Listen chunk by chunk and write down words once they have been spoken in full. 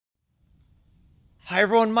Hi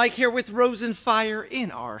everyone, Mike here with Rose and Fire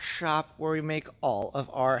in our shop where we make all of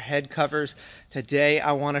our head covers. Today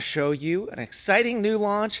I want to show you an exciting new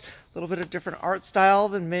launch, a little bit of different art style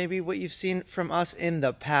than maybe what you've seen from us in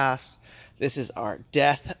the past. This is our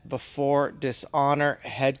Death Before Dishonor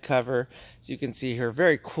head cover. As you can see here,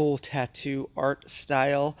 very cool tattoo art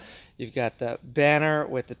style. You've got the banner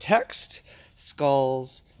with the text,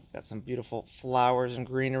 skulls, got some beautiful flowers and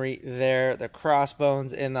greenery there, the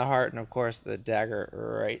crossbones in the heart, and of course the dagger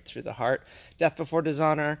right through the heart. Death Before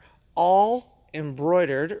Dishonor, all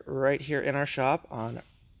embroidered right here in our shop on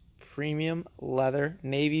premium leather,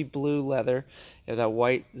 navy blue leather. You have that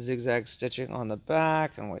white zigzag stitching on the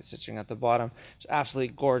back and white stitching at the bottom. It's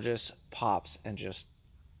absolutely gorgeous pops and just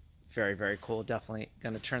very, very cool. Definitely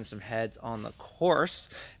going to turn some heads on the course,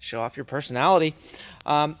 show off your personality.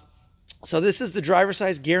 So this is the driver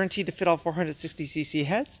size, guaranteed to fit all 460cc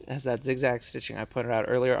heads. It has that zigzag stitching I pointed out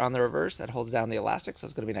earlier on the reverse that holds down the elastic, so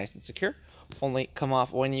it's going to be nice and secure. Only come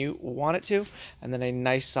off when you want it to. And then a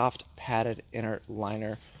nice soft padded inner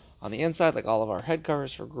liner on the inside, like all of our head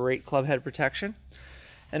covers, for great club head protection.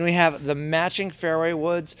 And we have the matching fairway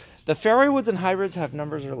woods. The fairway woods and hybrids have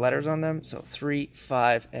numbers or letters on them, so 3,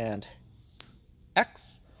 5, and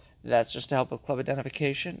X. That's just to help with club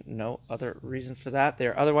identification. No other reason for that.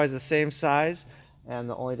 They're otherwise the same size, and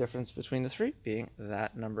the only difference between the three being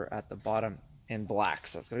that number at the bottom in black.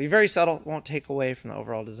 So it's going to be very subtle. It won't take away from the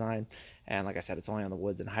overall design. And like I said, it's only on the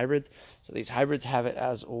woods and hybrids. So these hybrids have it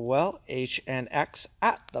as well, H and X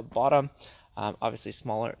at the bottom. Obviously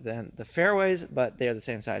smaller than the fairways, but they're the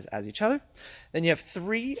same size as each other. Then you have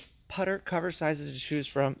 3 putter cover sizes to choose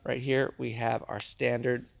from. Right here we have our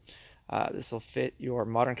standard. This will fit your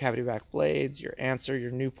modern cavity back blades, your Answer,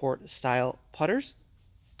 your Newport style putters.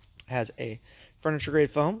 It has a furniture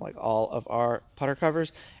grade foam like all of our putter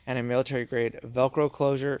covers and a military grade Velcro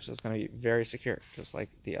closure, so it's going to be very secure just like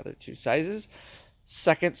the other 2 sizes.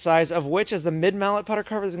 Second size of which is the mid mallet putter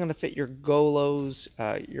cover. This is going to fit your Golos,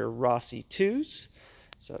 your Rossi 2s,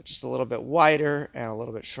 so just a little bit wider and a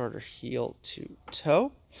little bit shorter heel to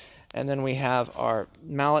toe. And then we have our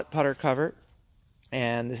mallet putter cover.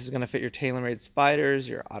 And this is going to fit your TaylorMade Spiders,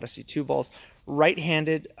 your Odyssey 2 balls.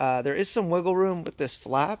 Right-handed, there is some wiggle room with this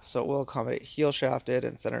flap, so it will accommodate heel shafted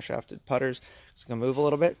and center shafted putters. It's going to move a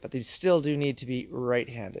little bit, but these still do need to be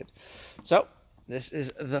right-handed. So this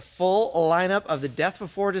is the full lineup of the Death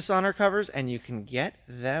Before Dishonor covers, and you can get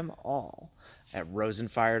them all at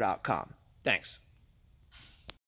roseandfire.com. Thanks.